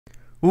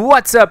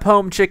What's up,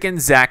 home chicken?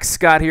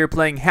 ZackScott here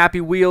playing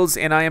Happy Wheels,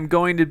 and I am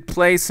going to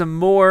play some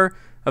more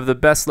of the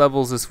best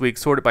levels this week,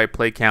 sorted by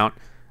play count.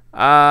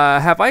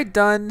 Have I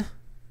done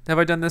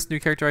this new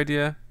character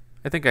idea?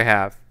 I think I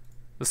have.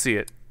 Let's see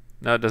it.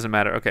 No, it doesn't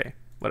matter. Okay,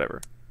 whatever.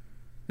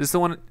 Is this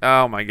the one?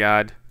 Oh my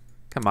god.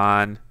 Come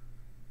on.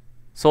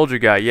 Soldier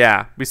guy,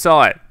 yeah, we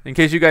saw it. In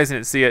case you guys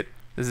didn't see it,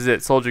 this is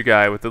it. Soldier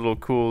guy with the little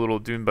cool little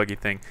dune buggy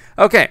thing.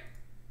 Okay,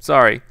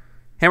 sorry.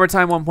 Hammer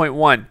time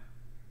 1.1.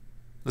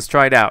 Let's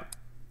try it out.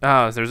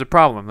 Oh, there's a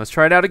problem. Let's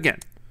try it out again.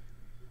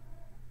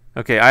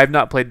 Okay, I have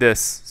not played this.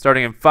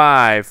 Starting in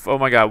 5. Oh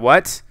my god,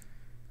 what?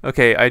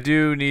 Okay, I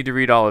do need to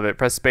read all of it.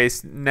 Press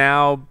space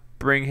now.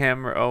 Bring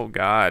hammer. Oh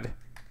god.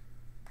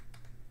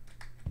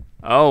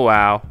 Oh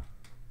wow.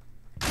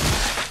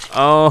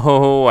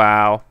 Oh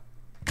wow.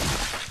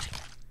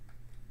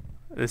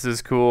 This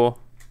is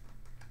cool.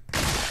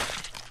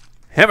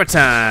 Hammer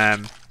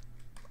time.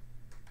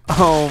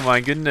 Oh my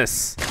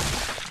goodness.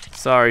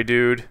 Sorry,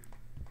 dude.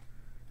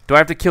 Do I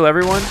have to kill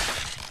everyone?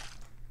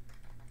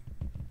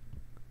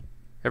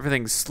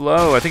 Everything's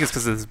slow. I think it's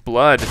because of his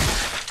blood.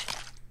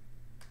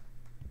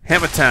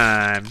 Hammer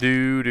time.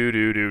 Do do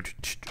do do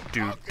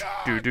do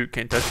do do.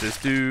 Can't touch this.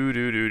 Do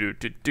do do do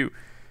do do.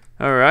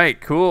 All right,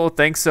 cool.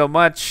 Thanks so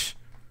much.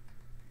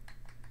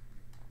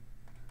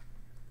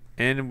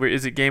 And where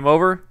is it? Game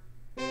over?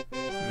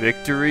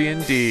 Victory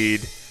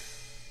indeed.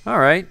 All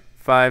right,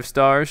 5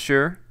 stars.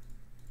 Sure.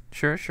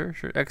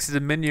 Exit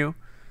the menu.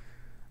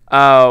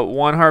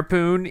 1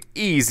 harpoon,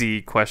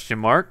 easy, question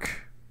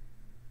mark.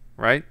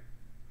 Right?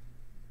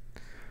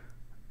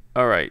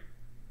 Alright.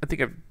 I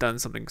think I've done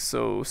something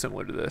so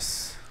similar to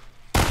this.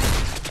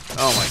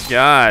 Oh my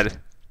god.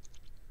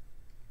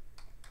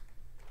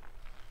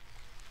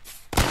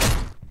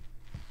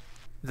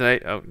 Did I?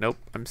 Oh, nope.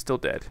 I'm still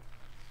dead.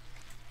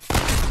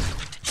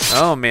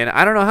 Oh man,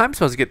 I don't know how I'm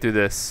supposed to get through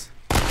this.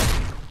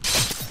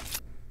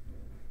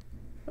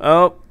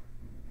 Oh.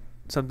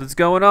 Something's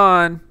going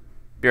on.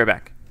 Be right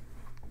back.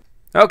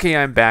 Okay,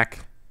 I'm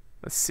back.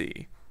 Let's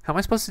see. How am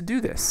I supposed to do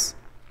this?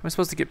 How am I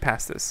supposed to get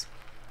past this?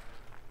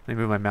 Let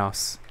me move my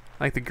mouse.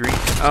 I like the green.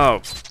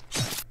 Oh.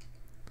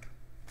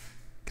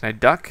 Can I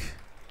duck?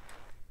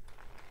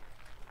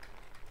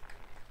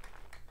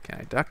 Can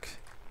I duck?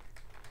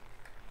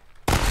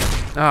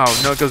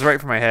 Oh, no, it goes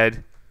right for my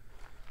head.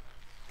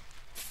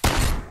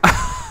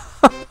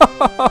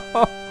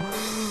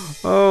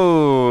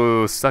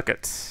 Oh, suck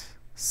it.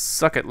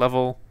 Suck it,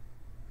 level.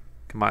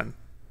 Come on.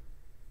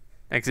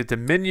 Exit to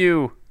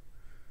menu.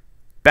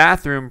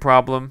 Bathroom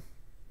problem.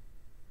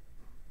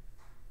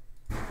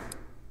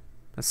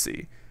 Let's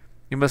see.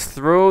 You must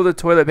throw the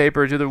toilet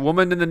paper to the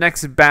woman in the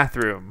next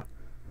bathroom.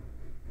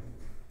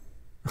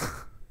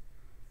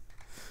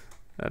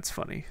 That's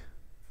funny.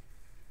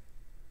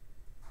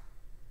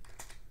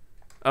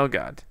 Oh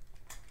god.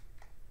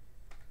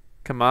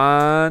 Come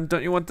on.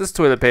 Don't you want this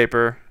toilet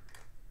paper?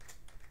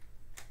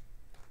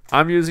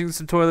 I'm using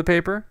some toilet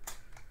paper.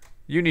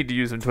 You need to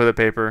use some toilet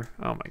paper.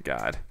 Oh my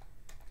god.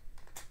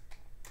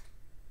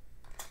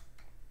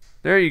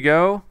 There you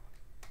go.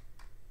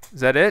 Is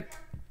that it?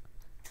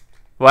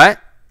 What?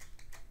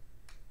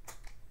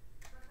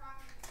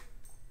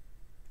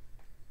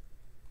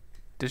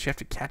 Does she have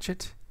to catch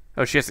it?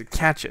 Oh, she has to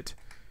catch it.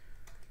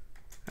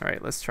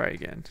 Alright, let's try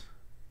again.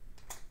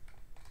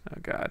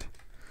 Oh god.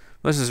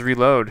 Let's just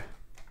reload.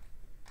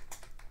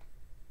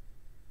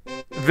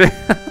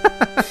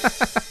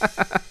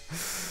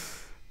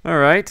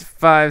 Alright,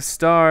 5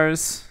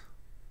 stars.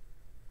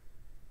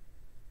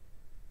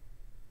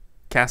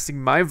 Casting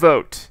my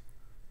vote.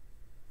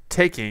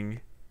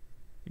 Taking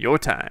your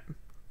time.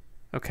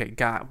 Okay,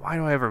 God, why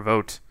do I ever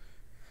vote?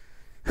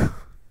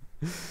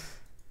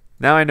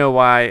 Now I know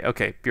why.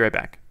 Okay, be right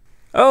back.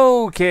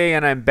 Okay,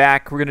 and I'm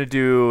back. We're gonna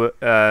do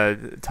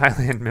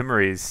Thailand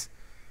memories.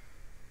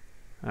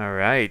 All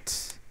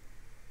right,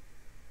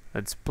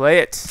 let's play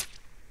it.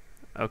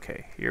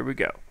 Okay, here we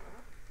go.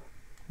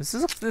 This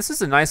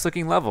is a nice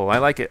looking level. I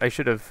like it. I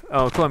should have.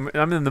 Oh, cool.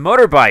 I'm in the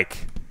motorbike.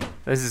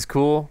 This is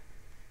cool.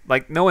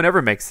 Like no one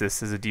ever makes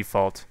this as a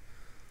default.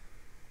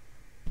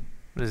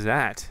 What is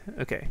that?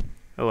 Okay.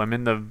 Oh, I'm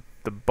in the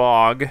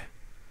bog.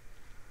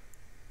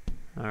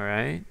 All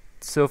right.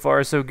 So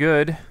far, so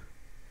good.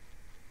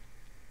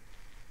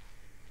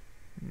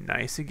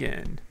 Nice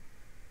again.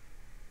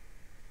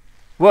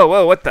 Whoa,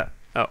 whoa, what the?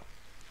 Oh.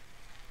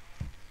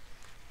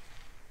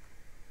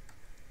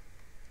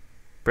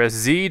 Press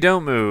Z,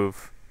 don't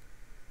move.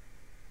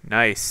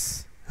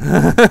 Nice.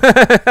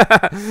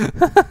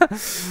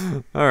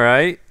 All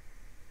right.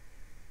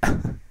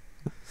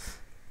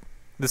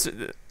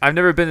 I've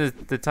never been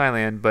to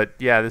Thailand, but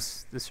yeah,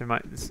 this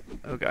reminds.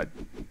 Oh god,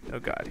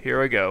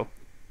 here I go.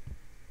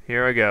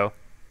 Here I go.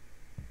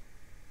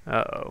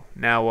 Uh-oh.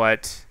 Now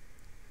what?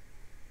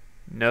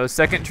 No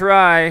second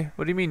try.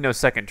 What do you mean no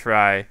second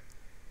try?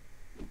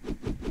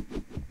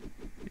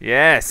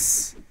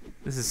 Yes.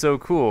 This is so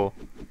cool.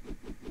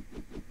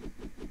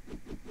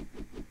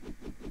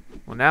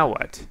 Well, now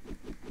what?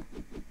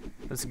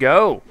 Let's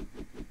go.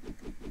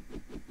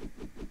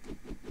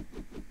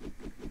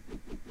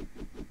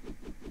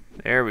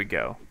 There we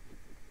go.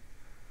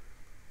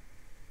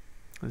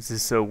 This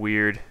is so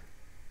weird.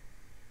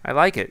 I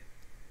like it.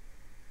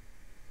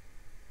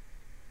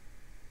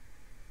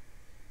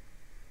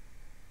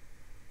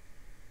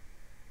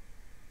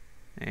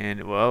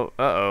 And, whoa,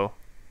 uh-oh.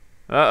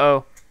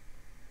 Uh-oh.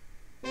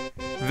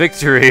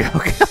 Victory.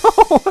 Okay.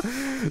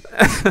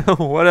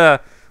 What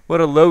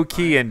a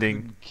low-key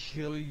ending.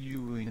 Kill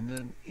you in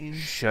an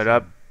instant. Shut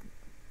up.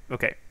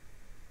 Okay.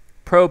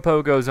 Pro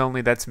Pogos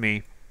only, that's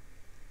me.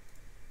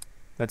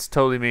 That's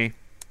totally me.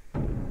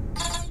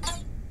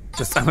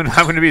 Just, I'm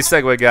gonna be a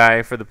Segway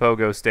guy for the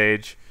Pogo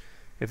stage.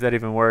 If that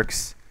even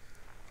works.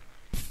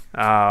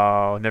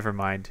 Oh, never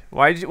mind.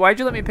 Why'd you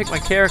let me pick my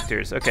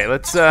characters? Okay,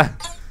 let's Alright,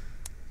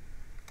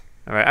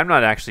 I'm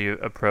not actually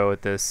a pro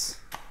at this.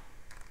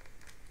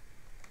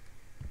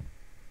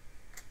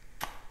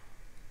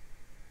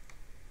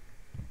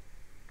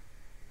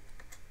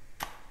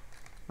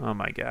 Oh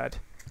my god.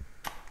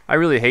 I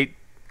really hate...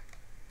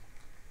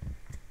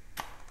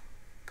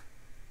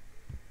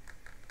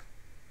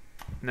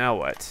 Now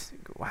what?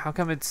 How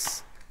come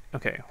it's...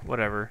 Okay,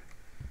 whatever.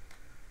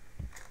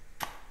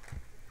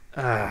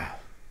 I'm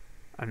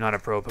not a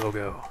pro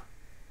Pogo.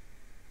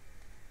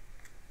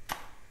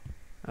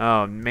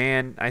 Oh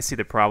man, I see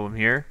the problem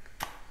here.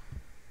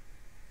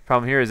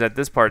 Problem here is that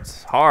this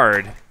part's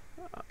hard.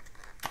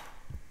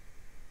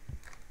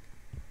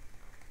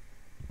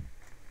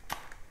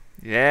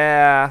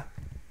 Yeah.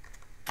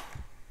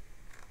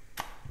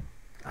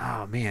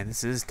 Oh man,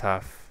 this is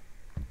tough.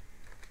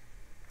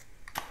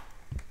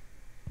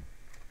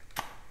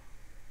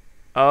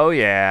 Oh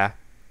yeah.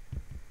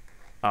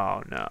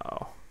 Oh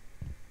no.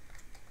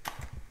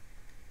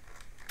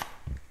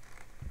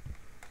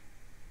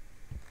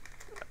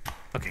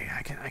 Okay,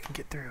 I can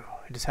get through.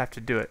 I just have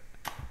to do it.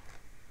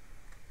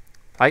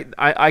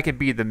 I can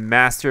be the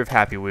master of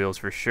Happy Wheels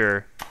for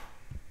sure.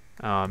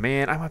 Oh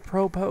man, I'm a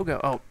pro Pogo.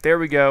 Oh, there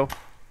we go.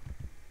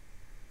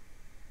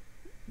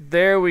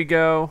 There we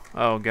go.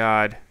 Oh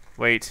god.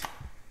 Wait.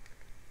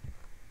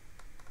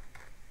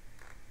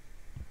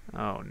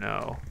 Oh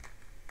no.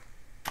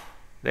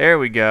 There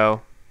we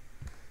go.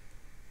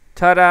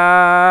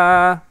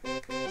 Ta-da!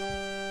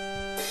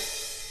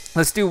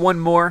 Let's do one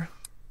more.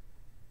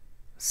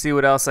 See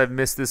what else I've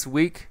missed this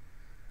week.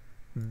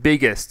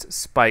 Biggest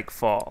spike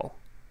fall.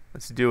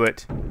 Let's do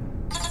it.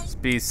 Let's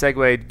be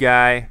Segway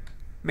guy.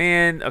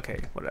 Man, okay,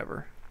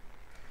 whatever.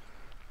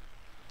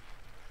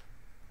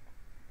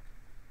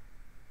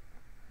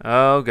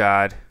 Oh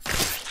god.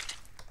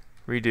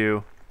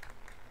 Redo.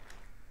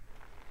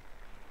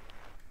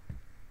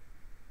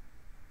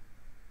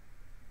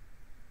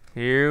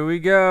 Here we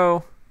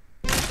go.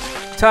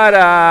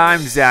 Ta-da!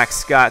 I'm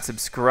ZackScott.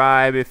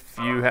 Subscribe if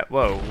you have...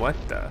 Whoa, what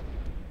the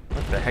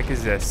heck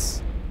is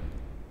this?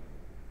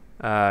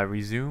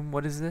 Resume?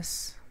 What is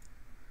this?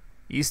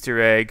 Easter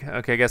egg.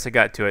 Okay, I guess I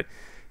got to it.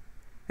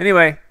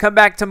 Anyway, come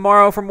back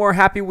tomorrow for more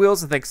Happy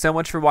Wheels, and thanks so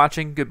much for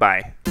watching.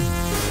 Goodbye.